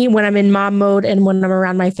me when I'm in mom mode and when I'm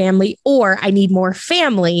around my family, or I need more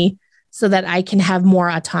family so that I can have more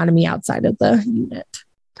autonomy outside of the unit.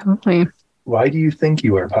 Totally. Why do you think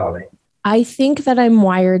you are poly? I think that I'm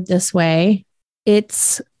wired this way.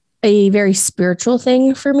 It's a very spiritual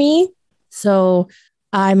thing for me. So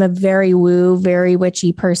I'm a very woo, very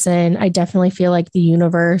witchy person. I definitely feel like the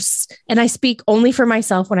universe, and I speak only for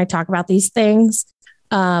myself when I talk about these things.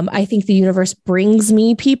 I think the universe brings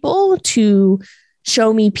me people to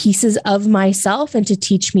show me pieces of myself and to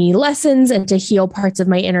teach me lessons and to heal parts of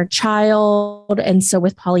my inner child. And so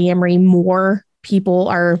with polyamory, more people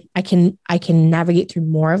I can navigate through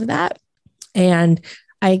more of that. And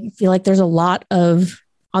I feel like there's a lot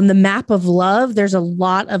on the map of love, there's a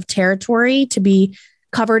lot of territory to be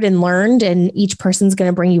covered and learned, and each person's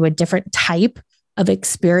going to bring you a different type of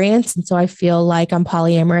experience. And so I feel like I'm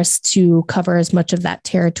polyamorous to cover as much of that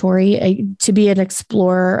territory, to be an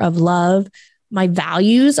explorer of love. My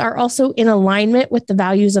values are also in alignment with the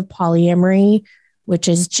values of polyamory, which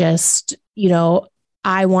is just,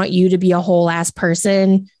 I want you to be a whole ass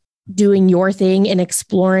person doing your thing and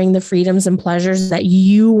exploring the freedoms and pleasures that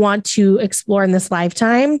you want to explore in this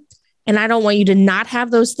lifetime. And I don't want you to not have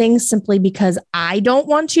those things simply because I don't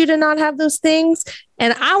want you to not have those things.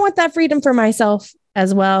 And I want that freedom for myself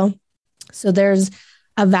as well. So there's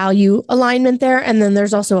a value alignment there. And then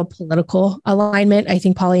there's also a political alignment. I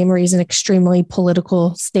think polyamory is an extremely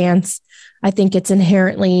political stance. I think it's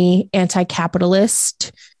inherently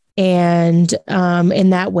anti-capitalist. And in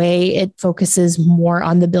that way, it focuses more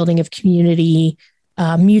on the building of community,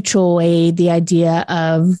 mutual aid, the idea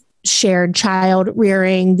of shared child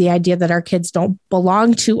rearing, the idea that our kids don't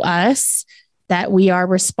belong to us, that we are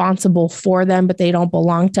responsible for them, but they don't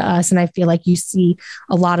belong to us. And I feel like you see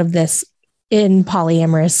a lot of this in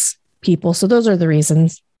polyamorous people. So those are the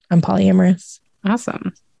reasons I'm polyamorous.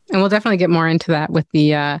 Awesome. And we'll definitely get more into that with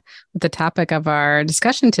the topic of our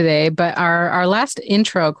discussion today. But our last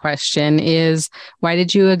intro question is, why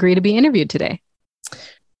did you agree to be interviewed today?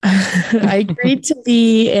 I agreed to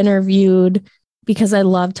be interviewed because I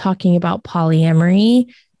love talking about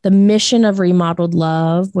polyamory. The mission of Remodeled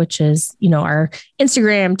Love, which is, our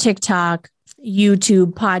Instagram, TikTok,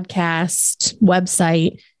 YouTube, podcast,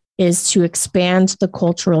 website, is to expand the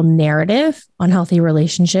cultural narrative on healthy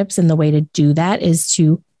relationships. And the way to do that is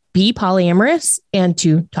to be polyamorous and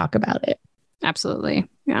to talk about it. Absolutely.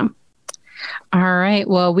 Yeah. All right.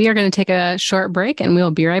 Well, we are going to take a short break and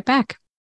we'll be right back.